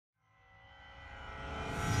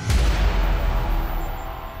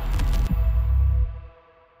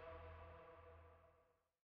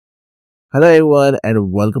Hello everyone and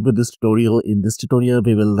welcome to this tutorial. In this tutorial,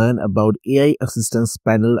 we will learn about AI assistance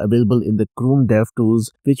panel available in the Chrome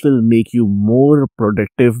DevTools, which will make you more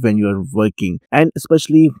productive when you are working. And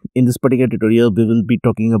especially in this particular tutorial, we will be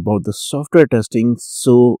talking about the software testing.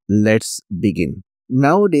 So let's begin.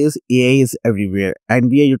 Nowadays, AI is everywhere and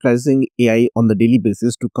we are utilizing AI on the daily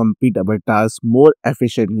basis to complete our tasks more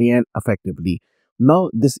efficiently and effectively. Now,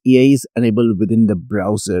 this AI is enabled within the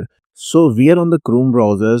browser. So we are on the Chrome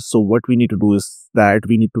browser. So what we need to do is that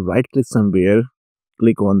we need to right click somewhere,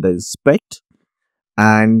 click on the inspect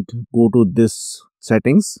and go to this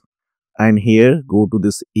settings, and here go to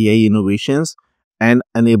this AI innovations and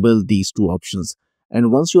enable these two options. And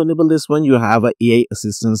once you enable this one, you have a AI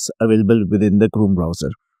assistance available within the Chrome browser.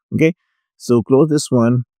 Okay, so close this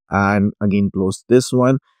one and again close this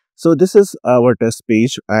one. So this is our test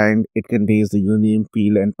page and it contains the username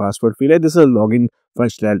field and password field, and this is a login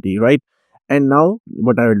functionality, right? And now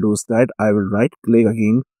what I will do is that I will right click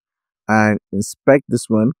again and inspect this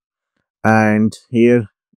one, and here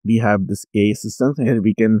we have this AI assistant. Here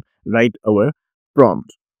we can write our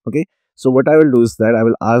prompt. Okay, so what I will do is that I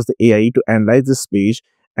will ask the AI to analyze this page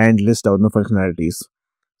and list out the functionalities.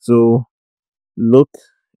 So look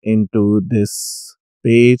into this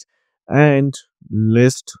page and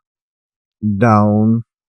list down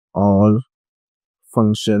all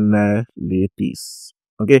functionalities.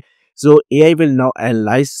 Okay, so AI will now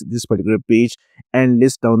analyze this particular page and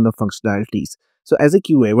list down the functionalities. So as a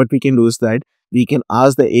QA, what we can do is that we can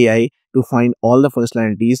ask the AI to find all the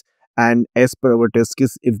functionalities, and as per our test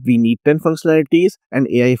case, if we need 10 functionalities and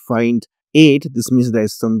AI find 8, this means there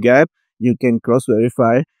is some gap. You can cross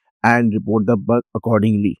verify and report the bug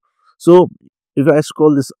accordingly. So if I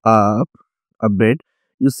scroll this up a bit,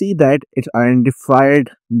 you see that it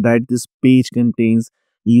identified that this page contains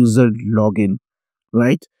user login,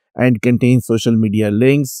 right? And contains social media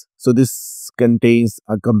links. So this contains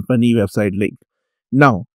a company website link.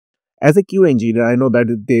 Now, as a QA engineer, I know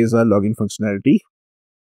that there is a login functionality.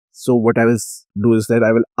 So what I will do is that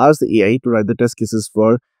I will ask the AI to write the test cases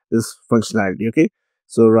for this functionality. Okay,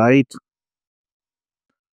 so write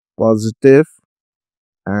positive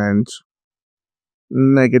and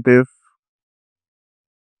negative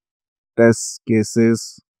test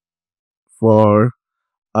cases for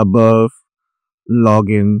above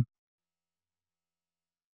login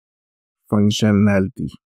functionality.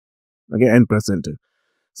 Okay, and present it.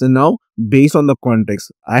 So now, based on the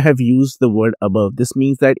context, I have used the word above. This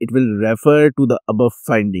means that it will refer to the above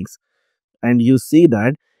findings, and you see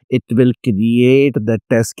that it will create the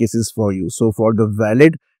test cases for you. So for the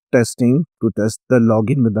valid testing, to test the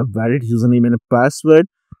login with the valid username and a password.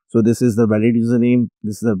 So this is the valid username,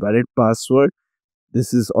 this is the valid password,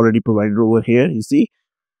 this is already provided over here, you see.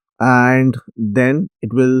 And then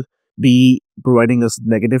it will be providing us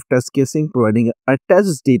negative test casing, providing a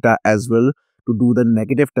test data as well to do the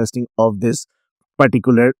negative testing of this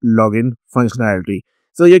particular login functionality.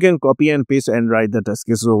 So you can copy and paste and write the test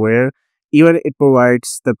case over here. Even it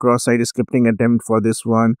provides the cross-site scripting attempt for this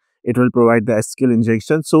one. It will provide the SQL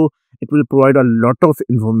injection. So it will provide a lot of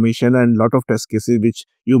information and lot of test cases which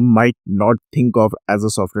you might not think of as a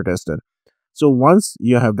software tester. So once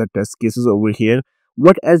you have the test cases over here,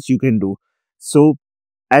 what else you can do? So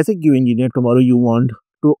as a QA engineer, tomorrow you want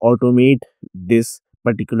to automate this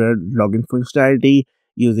particular login functionality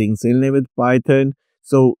using Selenium with Python.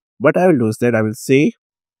 So what I will do is that I will say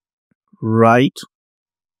write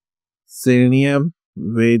Selenium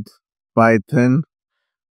with Python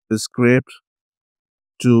script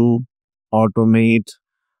to automate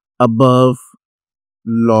above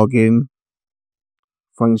login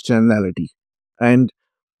functionality and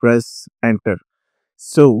press enter.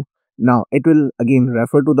 So now it will again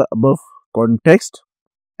refer to the above context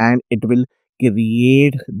and it will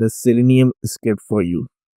create the Selenium script for you.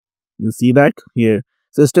 You see that here?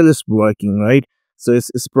 So still it's working, right? So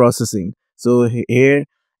it's processing. So here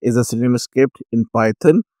is a Selenium script in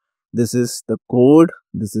Python. This is the code.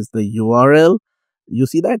 This is the URL. You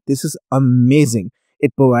see that? This is amazing.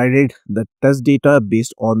 It provided the test data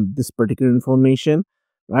based on this particular information,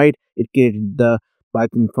 right? It created the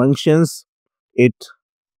Python functions. It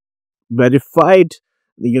verified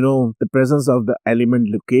the presence of the element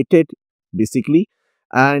located basically,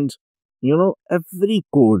 and every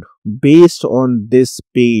code based on this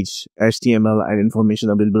page, HTML and information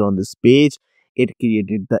available on this page, it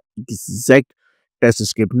created the exact test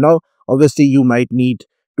script. Now obviously you might need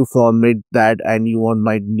to format that and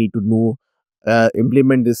might need to know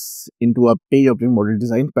implement this into a page object model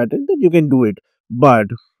design pattern, then you can do it. But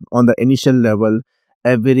on the initial level,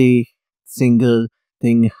 every single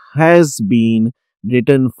thing has been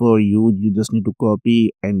written for you. You just need to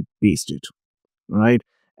copy and paste it, right?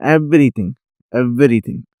 Everything,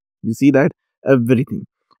 everything. You see that? Everything.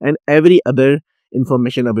 And every other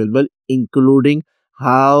information available, including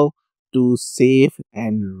how to save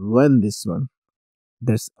and run this one.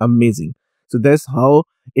 That's amazing. So that's how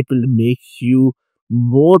it will make you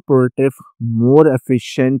more productive, more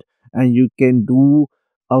efficient, and you can do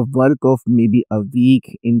a work of maybe a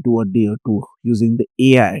week into a day or two using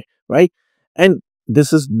the AI, right? And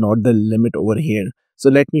this is not the limit over here. So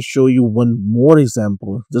let me show you one more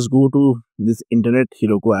example. Just go to this Internet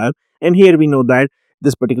Heroku app, and here we know that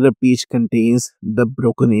this particular page contains the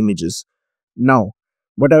broken images. Now,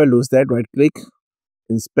 what I will do is that right click,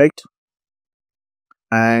 inspect,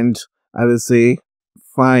 and I will say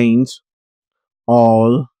find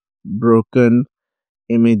all broken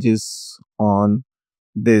images on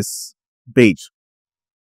this page.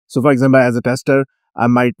 So for example, as a tester, I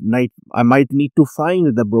might need to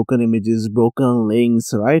find the broken images, broken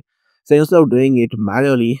links, right? So instead of doing it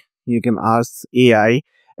manually, you can ask AI,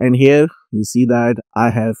 and here you see that I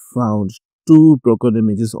have found two broken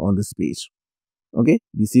images on this page. Okay,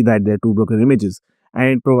 we see that there are two broken images,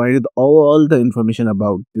 and it provided all the information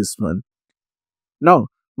about this one. Now,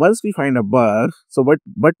 once we find a bug, so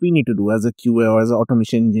what we need to do as a QA or as an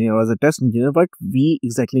automation engineer or as a test engineer, what we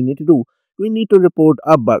exactly need to do? We need to report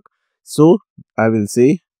a bug. So I will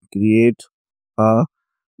say create a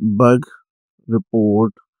bug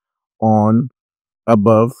report on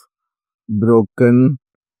above broken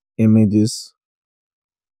images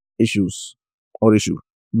issues or issue.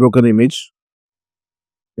 Broken image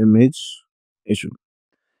issue.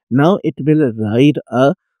 Now it will write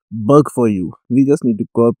a bug for you. We just need to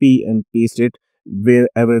copy and paste it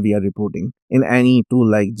wherever we are reporting in any tool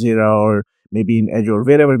like Jira or maybe in Azure,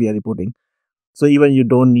 wherever we are reporting. So even you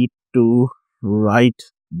don't need to write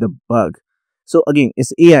the bug. So again,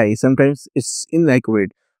 it's AI. Sometimes it's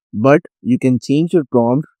inaccurate, but you can change your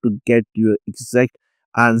prompt to get your exact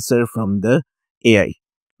answer from the AI,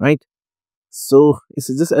 right? So it's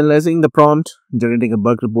just analyzing the prompt, generating a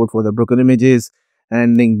bug report for the broken images,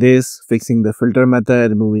 ending this, fixing the filter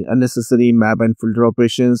method, removing unnecessary map and filter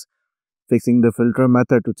operations, fixing the filter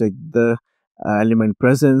method to check the element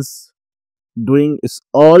presence, doing is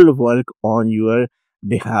all work on your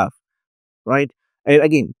behalf, right? And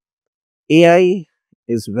again, AI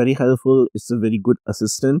is very helpful. It's a very good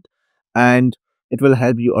assistant, and it will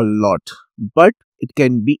help you a lot, but it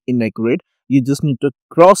can be inaccurate. You just need to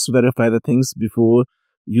cross verify the things before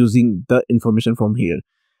using the information from here.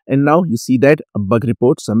 And now you see that a bug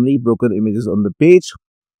report summary, broken images on the page,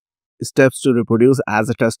 steps to reproduce. As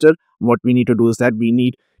a tester, what we need to do is that we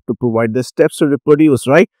need to provide the steps to reproduce,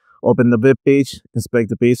 right? Open the web page, inspect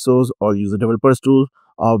the page source, or use the developer's tool,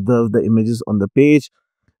 observe the images on the page.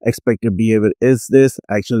 Expected behavior is this,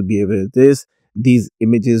 actual behavior is this, these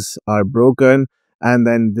images are broken, and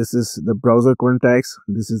then this is the browser context,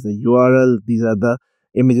 this is the URL, these are the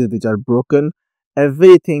images which are broken.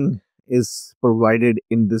 Everything is provided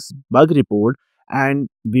in this bug report, and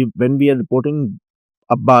when we are reporting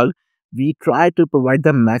a bug, we try to provide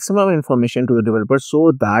the maximum information to the developer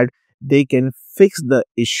so that they can fix the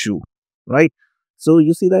issue, right? So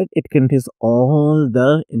you see that it contains all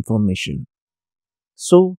the information.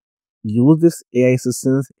 So use this AI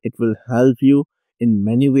assistance. It will help you in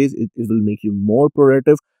many ways. It will make you more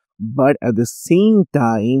productive, but at the same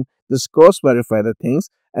time, just cross verify the things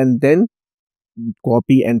and then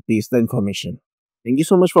copy and paste the information. Thank you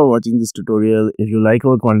so much for watching this tutorial. If you like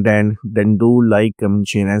our content, then do like, comment,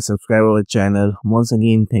 share and subscribe our channel. Once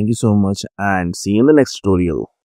again, thank you so much and see you in the next tutorial.